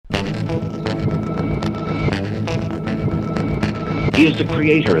He is the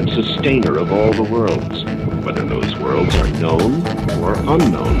creator and sustainer of all the worlds, whether those worlds are known or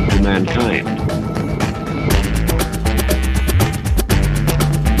unknown to mankind.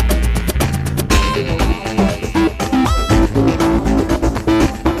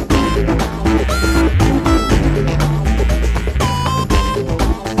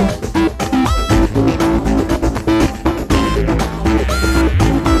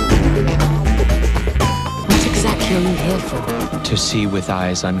 To see with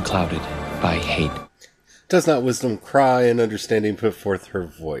eyes unclouded by hate. Does not wisdom cry and understanding put forth her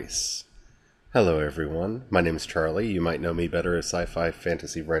voice? Hello everyone, my name is Charlie. You might know me better as sci-fi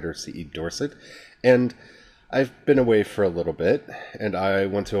fantasy writer C.E. Dorset, and I've been away for a little bit, and I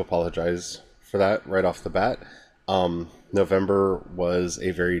want to apologize for that right off the bat. November was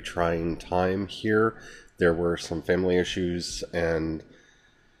a very trying time here. There were some family issues and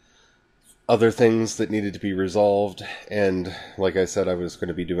other things that needed to be resolved, and like I said, I was going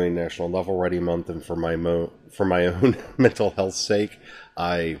to be doing National Novel Writing Month, and for my own mental health's sake,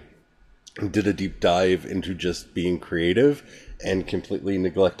 I did a deep dive into just being creative and completely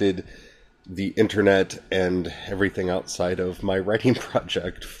neglected the internet and everything outside of my writing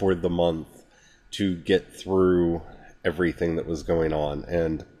project for the month to get through everything that was going on.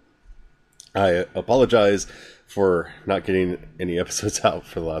 And I apologize for not getting any episodes out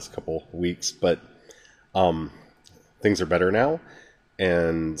for the last couple weeks, but things are better now,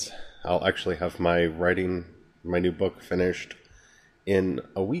 and I'll actually have my new book finished in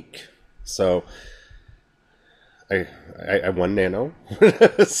a week. So I won Nano,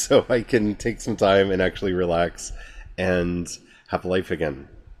 so I can take some time and actually relax and have life again.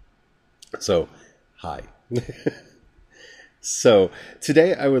 So, hi. So,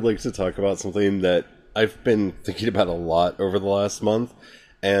 today I would like to talk about something that I've been thinking about a lot over the last month,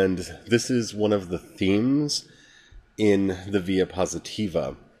 and this is one of the themes in the Via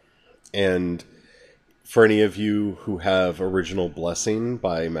Positiva. And for any of you who have Original Blessing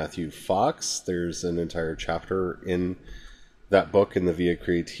by Matthew Fox, there's an entire chapter in that book in the Via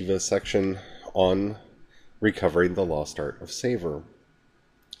Creativa section on recovering the lost art of savor.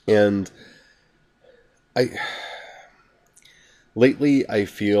 And lately I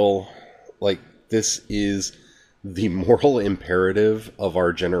feel like this is the moral imperative of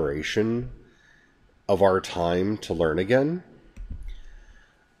our generation, of our time, to learn again.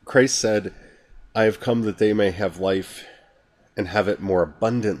 Christ said, "I have come that they may have life and have it more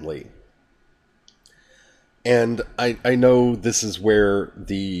abundantly." And I know this is where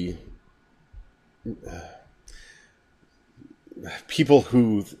the people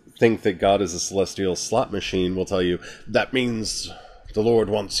who think that God is a celestial slot machine will tell you, that means the Lord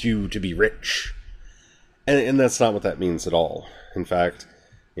wants you to be rich. And that's not what that means at all. In fact,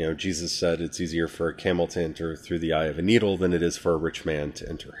 Jesus said it's easier for a camel to enter through the eye of a needle than it is for a rich man to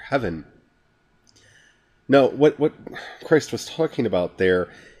enter heaven. No, what Christ was talking about there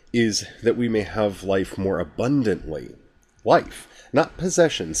is that we may have life more abundantly. Life, not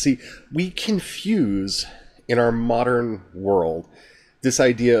possession. See, we confuse in our modern world this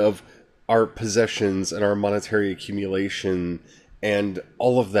idea of our possessions and our monetary accumulation and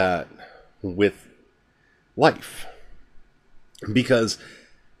all of that with life. Because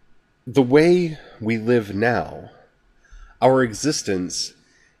the way we live now, our existence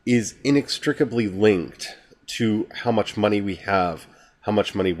is inextricably linked to how much money we have, how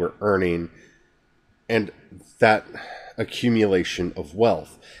much money we're earning, and that accumulation of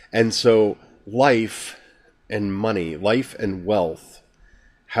wealth. And so life and money, life and wealth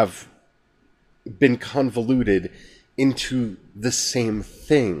have been convoluted into the same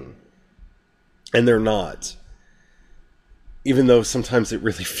thing. And they're not. Even though sometimes it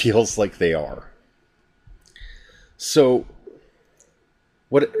really feels like they are. So,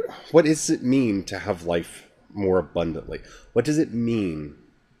 what does it mean to have life more abundantly? What does it mean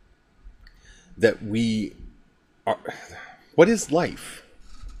that we are... What is life?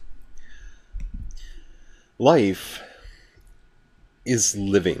 Life is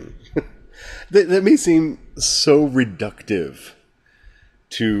living. That may seem so reductive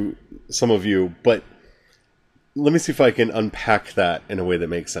to some of you, but let me see if I can unpack that in a way that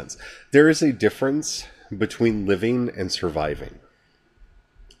makes sense. There is a difference between living and surviving.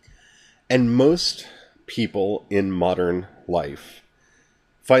 And most people in modern life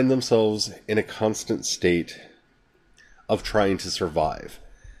find themselves in a constant state of trying to survive.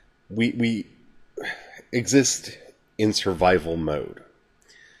 We exist in survival mode,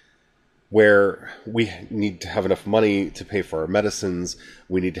 where we need to have enough money to pay for our medicines,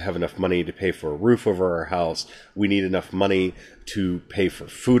 we need to have enough money to pay for a roof over our house, we need enough money to pay for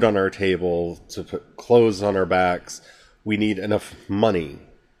food on our table, to put clothes on our backs, we need enough money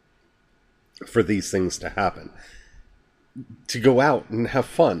for these things to happen. To go out and have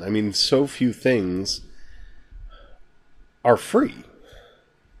fun. I mean, so few things are free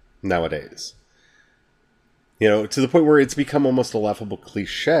nowadays. You know, to the point where it's become almost a laughable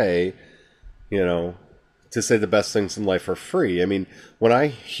cliche, you know, to say the best things in life are free. I mean, when I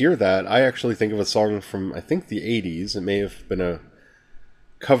hear that, I actually think of a song from, I think, the 80s. It may have been a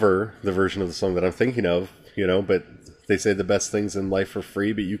cover, the version of the song that I'm thinking of, you know, but they say the best things in life are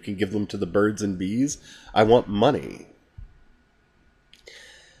free, but you can give them to the birds and bees. I want money.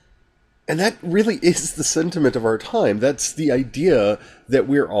 And that really is the sentiment of our time. That's the idea that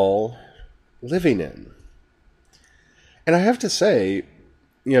we're all living in. And I have to say,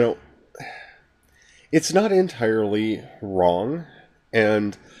 you know, it's not entirely wrong,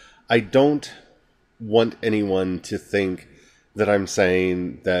 and I don't want anyone to think that I'm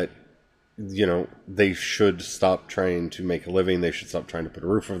saying that, you know, they should stop trying to make a living, they should stop trying to put a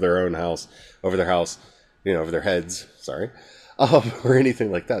roof over their own house, over their house, you know, over their heads, sorry, or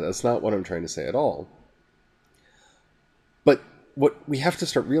anything like that. That's not what I'm trying to say at all. But what we have to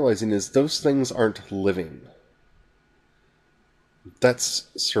start realizing is those things aren't living. That's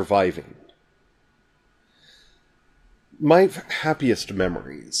surviving. My happiest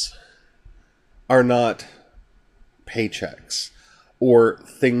memories are not paychecks or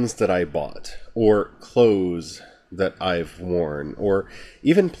things that I bought or clothes that I've worn or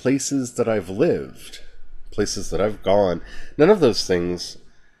even places that I've lived, places that I've gone. None of those things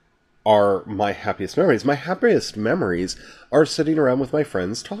are my happiest memories. My happiest memories are sitting around with my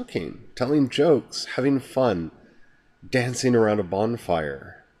friends talking, telling jokes, having fun, dancing around a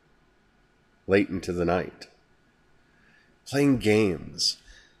bonfire late into the night, playing games,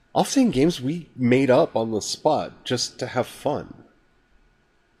 often games we made up on the spot just to have fun.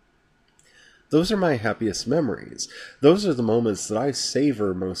 Those are my happiest memories. Those are the moments that I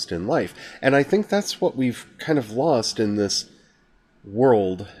savor most in life. And I think that's what we've kind of lost in this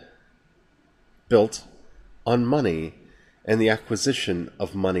world built on money and the acquisition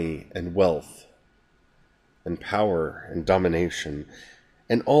of money and wealth and power and domination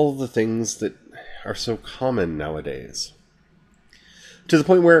and all the things that are so common nowadays. To the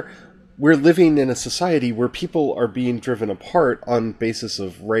point where we're living in a society where people are being driven apart on basis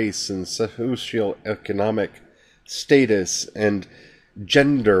of race and socioeconomic status and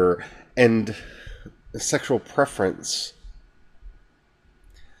gender and sexual preference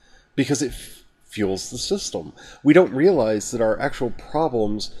because it fuels the system. We don't realize that our actual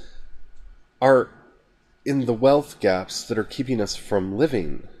problems are in the wealth gaps that are keeping us from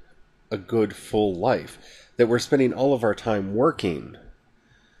living a good, full life, that we're spending all of our time working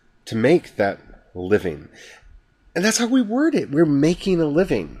to make that living. And that's how we word it. We're making a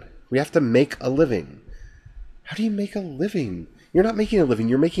living. We have to make a living. How do you make a living? You're not making a living,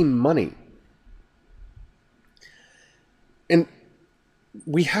 you're making money. And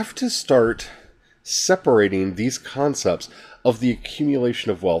we have to start separating these concepts of the accumulation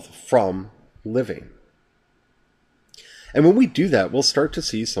of wealth from living. And when we do that, we'll start to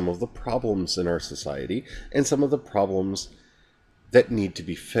see some of the problems in our society and some of the problems that need to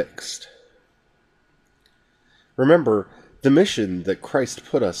be fixed. Remember, the mission that Christ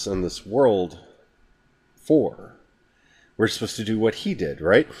put us in this world for, we're supposed to do what he did,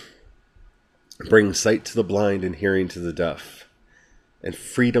 right? Bring sight to the blind and hearing to the deaf, and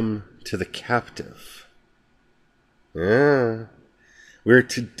freedom to the captive. We're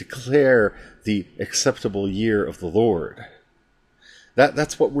to declare the acceptable year of the Lord.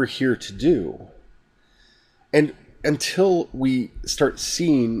 That's what we're here to do. And until we start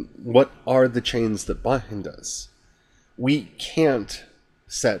seeing what are the chains that bind us, we can't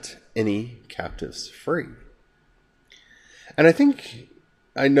set any captives free. And I think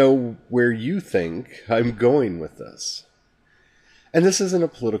I know where you think I'm going with this. And this isn't a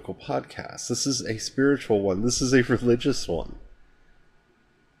political podcast. This is a spiritual one. This is a religious one.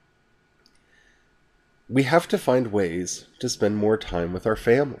 We have to find ways to spend more time with our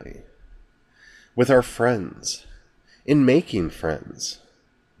family, with our friends, in making friends.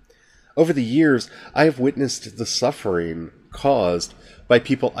 Over the years, I have witnessed the suffering caused by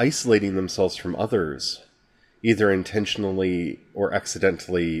people isolating themselves from others, either intentionally or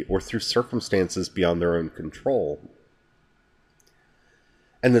accidentally or through circumstances beyond their own control.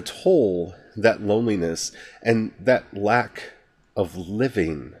 And the toll that loneliness and that lack of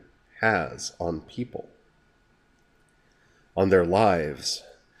living has on people, on their lives,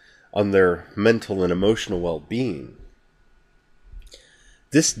 on their mental and emotional well-being.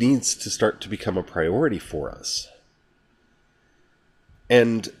 This needs to start to become a priority for us.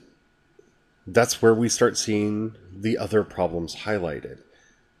 And that's where we start seeing the other problems highlighted.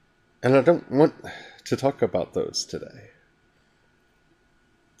 And I don't want to talk about those today.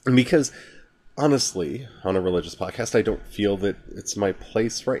 Because, honestly, on a religious podcast, I don't feel that it's my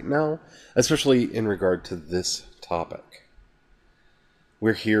place right now, especially in regard to this topic.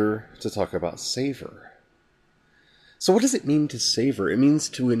 We're here to talk about savor. So what does it mean to savor? It means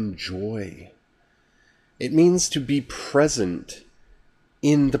to enjoy. It means to be present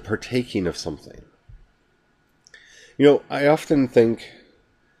in the partaking of something. You know, I often think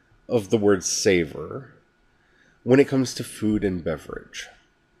of the word savor when it comes to food and beverage.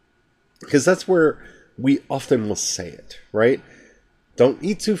 Because that's where we often will say it, right? Don't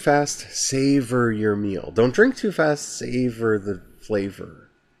eat too fast, savor your meal. Don't drink too fast, savor the flavor.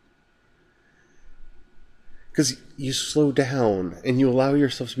 Because you slow down and you allow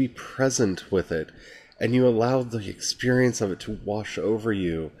yourself to be present with it, and you allow the experience of it to wash over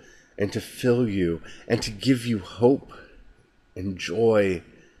you and to fill you and to give you hope and joy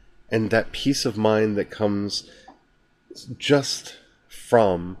and that peace of mind that comes just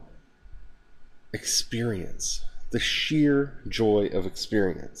from experience, the sheer joy of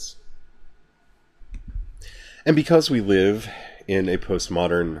experience. And because we live in a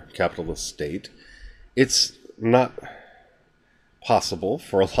postmodern capitalist state, it's not possible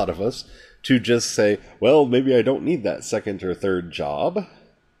for a lot of us to just say, well, maybe I don't need that second or third job.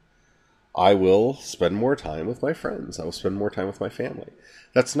 I will spend more time with my friends. I will spend more time with my family.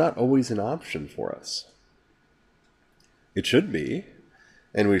 That's not always an option for us. It should be.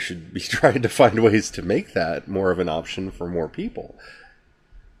 And we should be trying to find ways to make that more of an option for more people.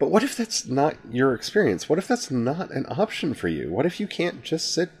 But what if that's not your experience? What if that's not an option for you? What if you can't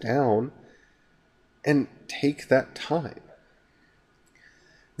just sit down and take that time?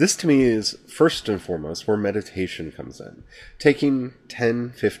 This to me is first and foremost where meditation comes in. Taking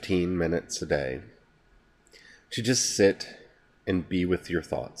 10, 15 minutes a day to just sit and be with your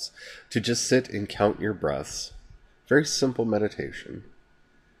thoughts. To just sit and count your breaths. Very simple meditation.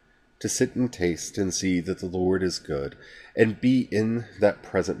 To sit and taste and see that the Lord is good and be in that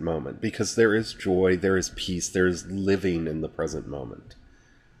present moment, because there is joy, there is peace, there is living in the present moment.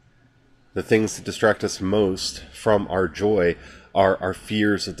 The things that distract us most from our joy are our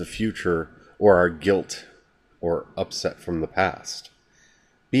fears of the future or our guilt or upset from the past.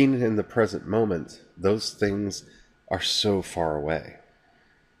 Being in the present moment, those things are so far away.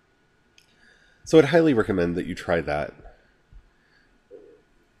 So I'd highly recommend that you try that.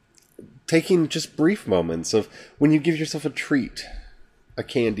 Taking just brief moments of when you give yourself a treat, a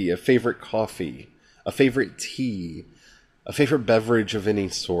candy, a favorite coffee, a favorite tea, a favorite beverage of any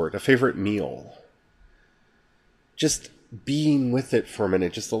sort, a favorite meal. Just being with it for a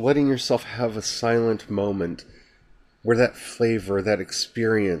minute, just letting yourself have a silent moment where that flavor, that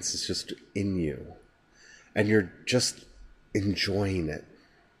experience is just in you. And you're just enjoying it.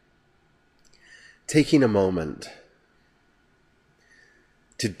 Taking a moment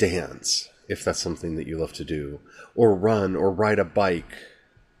to dance, if that's something that you love to do, or run, or ride a bike,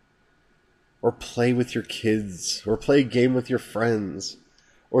 or play with your kids, or play a game with your friends,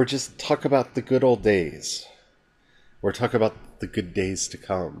 or just talk about the good old days, or talk about the good days to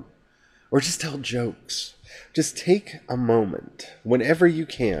come, or just tell jokes. Just take a moment, whenever you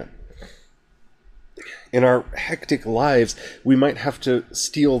can. In our hectic lives, we might have to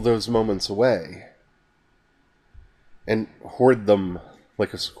steal those moments away and hoard them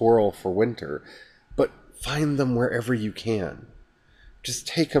like a squirrel for winter, but find them wherever you can. Just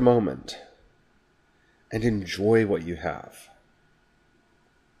take a moment and enjoy what you have.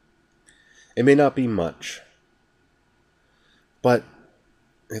 It may not be much, but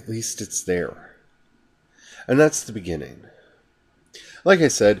at least it's there. And that's the beginning. Like I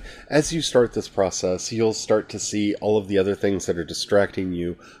said, as you start this process, you'll start to see all of the other things that are distracting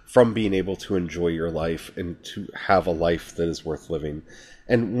you from being able to enjoy your life and to have a life that is worth living.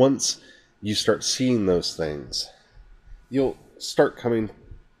 And once you start seeing those things, you'll start coming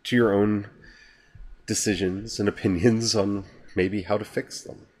to your own decisions and opinions on maybe how to fix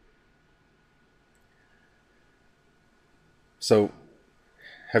them. So,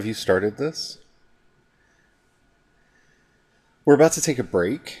 have you started this? We're about to take a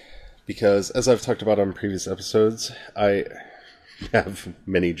break because, as I've talked about on previous episodes, I have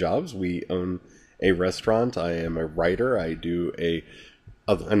many jobs. We own a restaurant. I am a writer. I do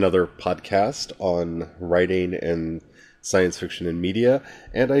another podcast on writing and science fiction and media,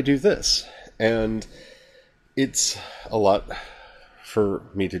 and I do this. And it's a lot for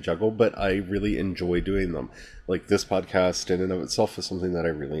me to juggle, but I really enjoy doing them. Like this podcast in and of itself is something that I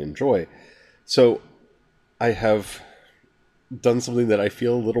really enjoy. So I have done something that I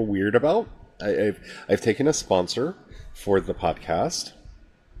feel a little weird about, I've taken a sponsor for the podcast,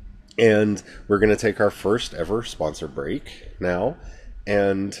 and we're going to take our first ever sponsor break now.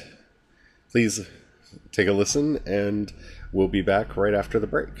 And please take a listen, and we'll be back right after the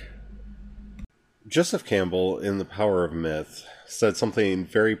break. Joseph Campbell, in The Power of Myth, said something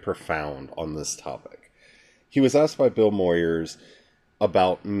very profound on this topic. He was asked by Bill Moyers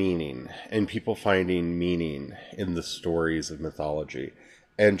about meaning and people finding meaning in the stories of mythology.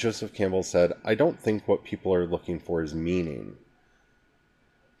 And Joseph Campbell said, I don't think what people are looking for is meaning,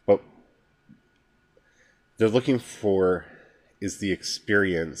 but they're looking for is the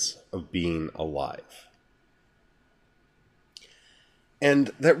experience of being alive.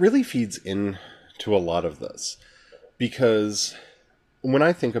 And that really feeds into a lot of this, because when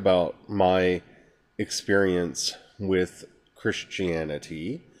I think about my experience with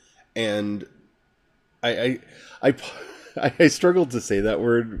Christianity, and I struggled to say that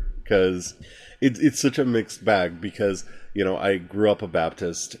word because it's such a mixed bag, because, you know, I grew up a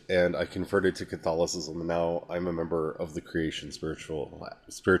Baptist and I converted to Catholicism, and now I'm a member of the Creation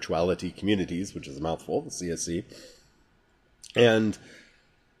Spirituality Communities, which is a mouthful, the CSC. And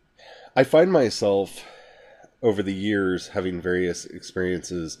I find myself over the years having various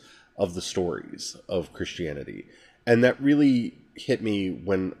experiences of the stories of Christianity. And that really hit me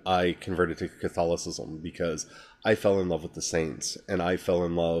when I converted to Catholicism, because I fell in love with the saints, and I fell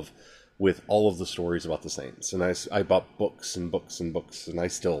in love with all of the stories about the saints. And I bought books and books and books, and I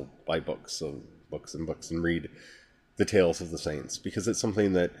still buy books and books and books and read the tales of the saints, because it's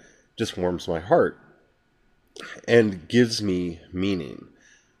something that just warms my heart and gives me meaning,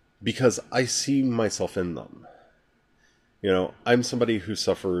 because I see myself in them. You know, I'm somebody who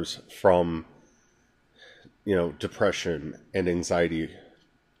suffers from, you know, depression and anxiety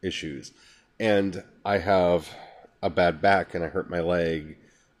issues. And I have a bad back and I hurt my leg,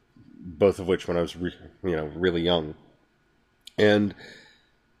 both of which when I was, really young. And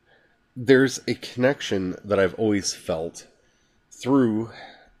there's a connection that I've always felt through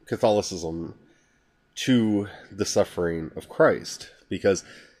Catholicism to the suffering of Christ. Because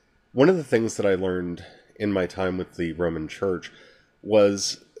one of the things that I learned in my time with the Roman Church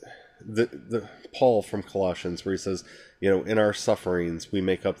was the Paul from Colossians, where he says, you know, in our sufferings, we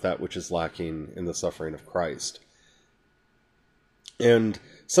make up that which is lacking in the suffering of Christ. And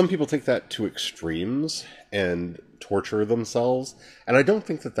some people take that to extremes and torture themselves. And I don't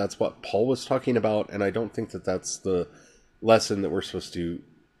think that that's what Paul was talking about. And I don't think that that's the lesson that we're supposed to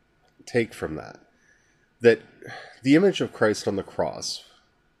take from that. That the image of Christ on the cross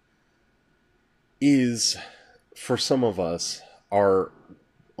is, for some of us, our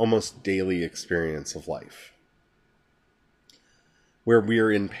almost daily experience of life, where we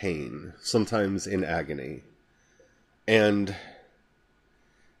are in pain, sometimes in agony, and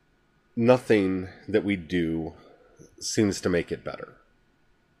nothing that we do seems to make it better.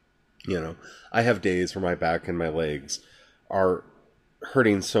 You know, I have days where my back and my legs are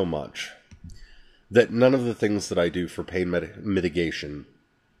hurting so much that none of the things that I do for pain mitigation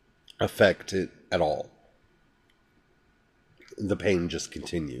affect it at all. The pain just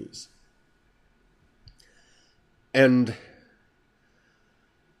continues. And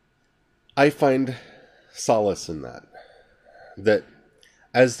I find solace in that. That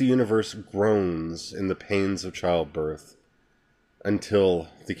as the universe groans in the pains of childbirth until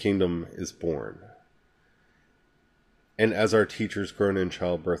the kingdom is born, and as our teachers groan in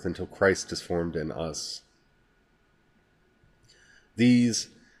childbirth until Christ is formed in us, these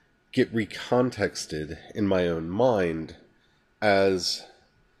get recontexted in my own mind as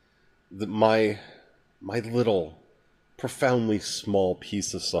my little, profoundly small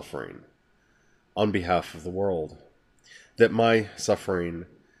piece of suffering on behalf of the world. That my suffering,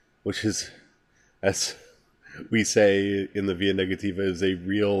 which is, as we say in the Via Negativa, is a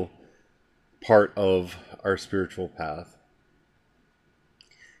real part of our spiritual path,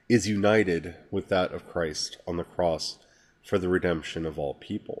 is united with that of Christ on the cross for the redemption of all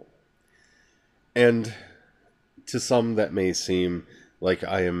people. And to some that may seem like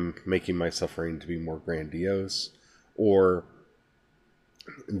I am making my suffering to be more grandiose, or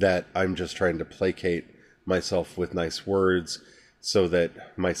that I'm just trying to placate myself with nice words so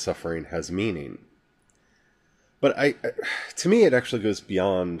that my suffering has meaning. But to me, it actually goes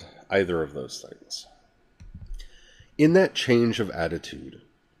beyond either of those things. In that change of attitude,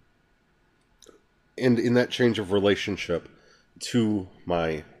 and in that change of relationship to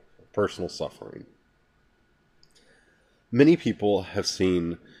my personal suffering, many people have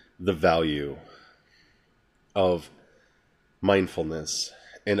seen the value of mindfulness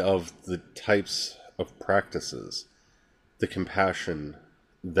and of the types of practices, the compassion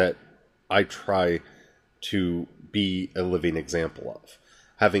that I try to be a living example of,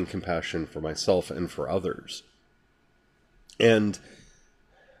 having compassion for myself and for others. And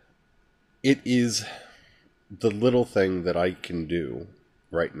it is the little thing that I can do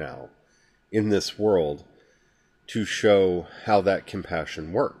right now in this world to show how that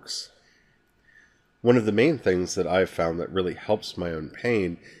compassion works. One of the main things that I've found that really helps my own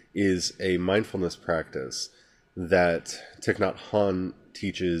pain is a mindfulness practice that Thich Nhat Hanh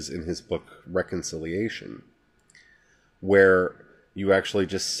teaches in his book Reconciliation, where you actually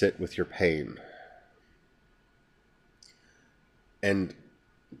just sit with your pain and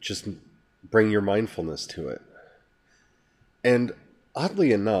just bring your mindfulness to it. And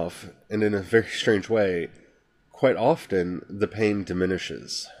oddly enough, and in a very strange way, quite often the pain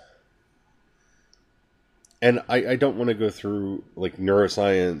diminishes. And I don't want to go through like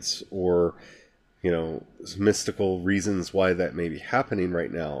neuroscience or, mystical reasons why that may be happening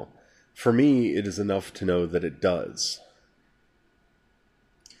right now. For me, it is enough to know that it does.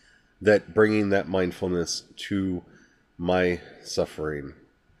 That bringing that mindfulness to my suffering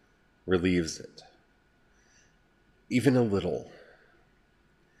relieves it. Even a little.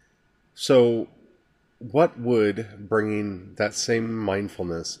 So, what would bringing that same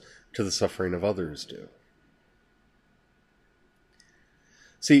mindfulness to the suffering of others do?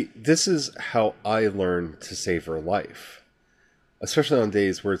 See, this is how I learn to savor life, especially on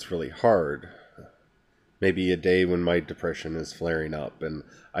days where it's really hard. Maybe a day when my depression is flaring up and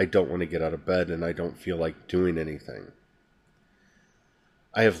I don't want to get out of bed and I don't feel like doing anything.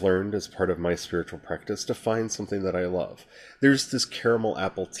 I have learned as part of my spiritual practice to find something that I love. There's this caramel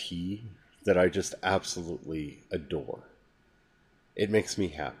apple tea that I just absolutely adore. It makes me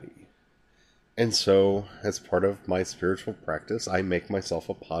happy. And so, as part of my spiritual practice, I make myself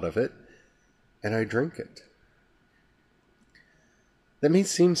a pot of it, and I drink it. That may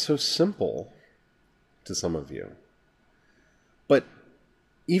seem so simple to some of you. But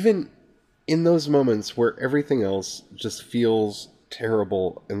even in those moments where everything else just feels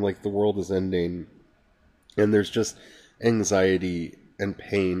terrible and like the world is ending, and there's just anxiety and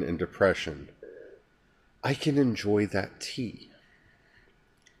pain and depression, I can enjoy that tea.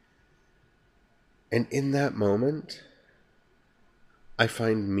 And in that moment, I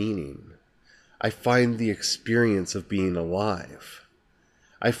find meaning. I find the experience of being alive.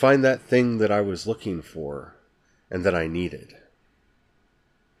 I find that thing that I was looking for and that I needed.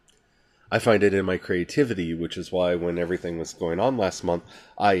 I find it in my creativity, which is why when everything was going on last month,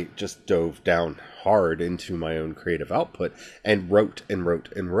 I just dove down hard into my own creative output and wrote and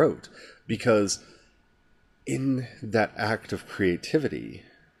wrote and wrote. Because in that act of creativity,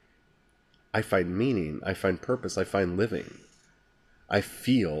 I find meaning, I find purpose, I find living. I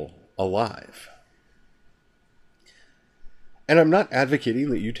feel alive. And I'm not advocating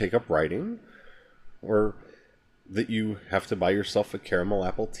that you take up writing or that you have to buy yourself a caramel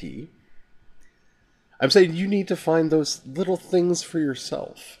apple tea. I'm saying you need to find those little things for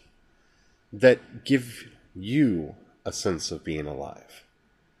yourself that give you a sense of being alive.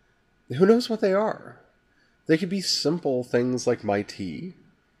 Who knows what they are? They could be simple things like my tea.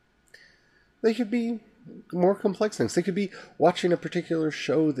 They could be more complex things. They could be watching a particular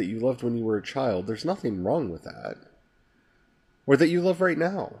show that you loved when you were a child. There's nothing wrong with that. Or that you love right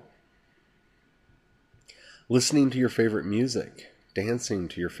now. Listening to your favorite music. Dancing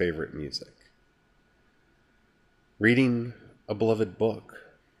to your favorite music. Reading a beloved book.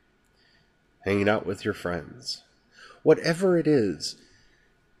 Hanging out with your friends. Whatever it is,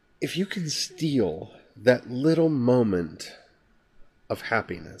 if you can steal that little moment of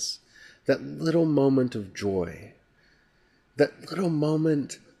happiness, that little moment of joy, that little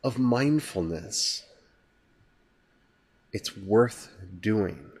moment of mindfulness, it's worth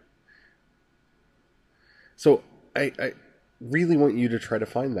doing. So I really want you to try to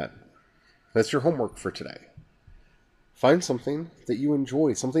find that. That's your homework for today. Find something that you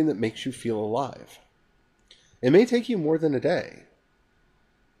enjoy, something that makes you feel alive. It may take you more than a day.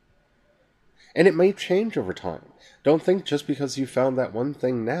 And it may change over time. Don't think just because you found that one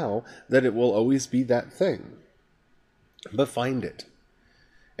thing now that it will always be that thing. But find it.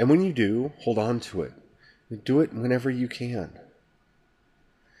 And when you do, hold on to it. Do it whenever you can.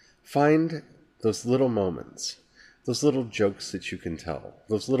 Find those little moments, those little jokes that you can tell,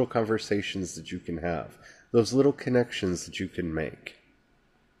 those little conversations that you can have, those little connections that you can make.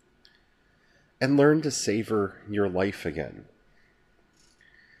 And learn to savor your life again.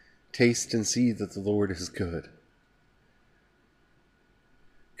 Taste and see that the Lord is good.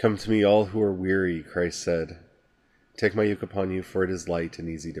 Come to me, all who are weary, Christ said. Take my yoke upon you, for it is light and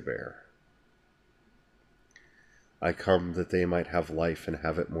easy to bear. I come that they might have life and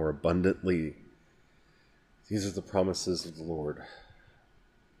have it more abundantly. These are the promises of the Lord.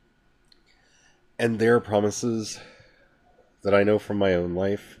 And they are promises that I know from my own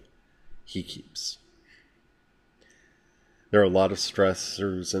life He keeps. There are a lot of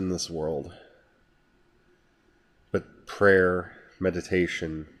stressors in this world, but prayer,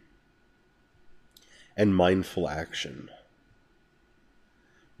 meditation, and mindful action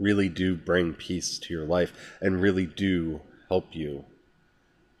really do bring peace to your life and really do help you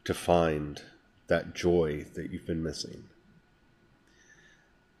to find that joy that you've been missing.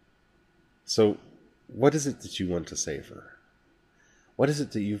 So, what is it that you want to savor? What is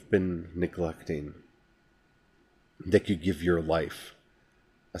it that you've been neglecting that could give your life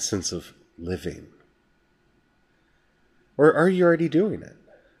a sense of living? Or are you already doing it?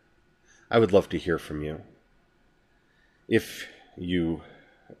 I would love to hear from you. If you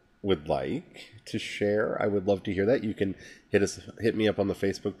would like to share, I would love to hear that. You can hit me up on the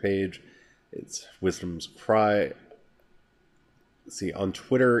Facebook page. It's Wisdom's Cry. See, on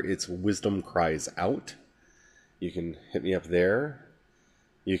Twitter, it's Wisdom Cries Out. You can hit me up there.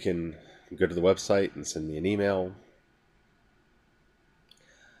 You can go to the website and send me an email.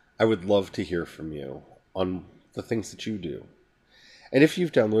 I would love to hear from you on the things that you do. And if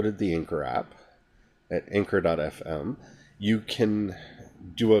you've downloaded the Anchor app at anchor.fm, you can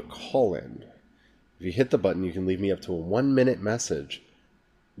do a call-in. If you hit the button, you can leave me up to a 1-minute message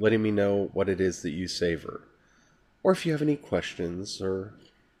letting me know what it is that you savor. Or if you have any questions or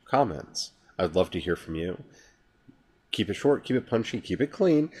comments, I'd love to hear from you. Keep it short, keep it punchy, keep it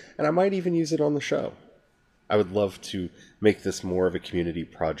clean, and I might even use it on the show. I would love to make this more of a community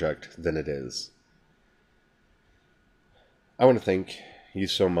project than it is. I want to thank you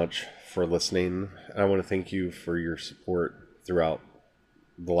so much for listening, and I want to thank you for your support throughout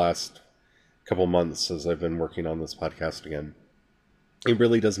the last couple months as I've been working on this podcast again. It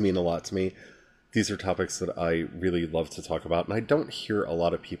really does mean a lot to me. These are topics that I really love to talk about, and I don't hear a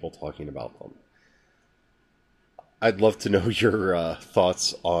lot of people talking about them. I'd love to know your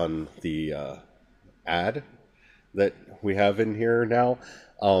thoughts on the ad that we have in here now.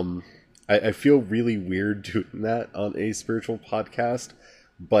 I feel really weird doing that on a spiritual podcast,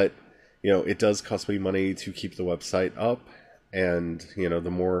 but it does cost me money to keep the website up, and the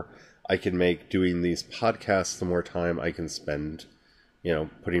more I can make doing these podcasts, the more time I can spend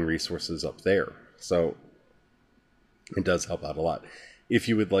putting resources up there. So it does help out a lot. If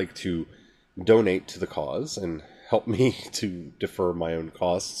you would like to donate to the cause and help me to defer my own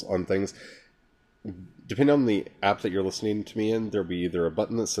costs on things, depending on the app that you're listening to me in, there'll be either a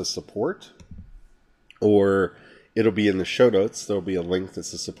button that says support, or it'll be in the show notes. There'll be a link that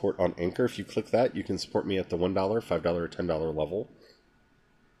says support on Anchor. If you click that, you can support me at the $1, $5, or $10 level.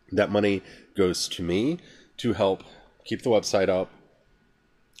 That money goes to me to help keep the website up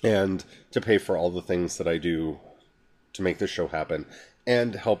and to pay for all the things that I do to make this show happen,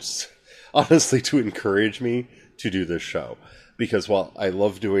 and helps, honestly, to encourage me to do this show. Because while I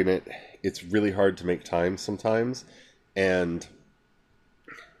love doing it, it's really hard to make time sometimes, and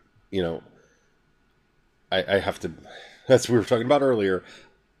I have to, as we were talking about earlier,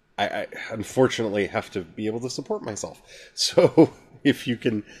 I unfortunately have to be able to support myself. So if you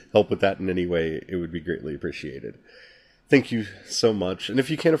can help with that in any way, it would be greatly appreciated. Thank you so much. And if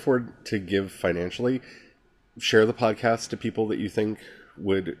you can't afford to give financially, share the podcast to people that you think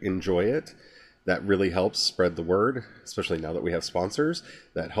would enjoy it. That really helps spread the word, especially now that we have sponsors.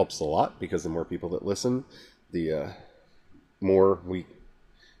 That helps a lot, because the more people that listen, the more we,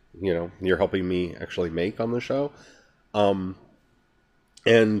 you're helping me actually make on the show.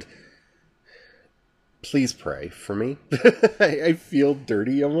 And please pray for me. I feel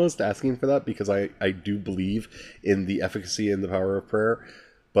dirty almost asking for that, because I do believe in the efficacy and the power of prayer.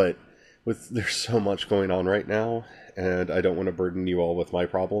 But there's so much going on right now, and I don't want to burden you all with my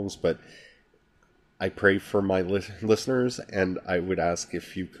problems, but I pray for my listeners, and I would ask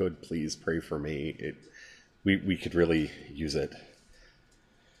if you could please pray for me. We could really use it.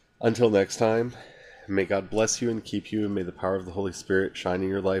 Until next time, may God bless you and keep you, and may the power of the Holy Spirit shine in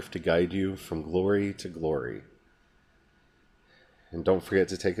your life to guide you from glory to glory. And don't forget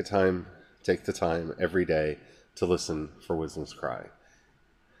to take the time every day to listen for Wisdom's Cry.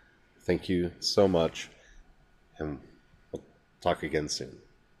 Thank you so much, and we'll talk again soon.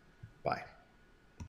 Bye.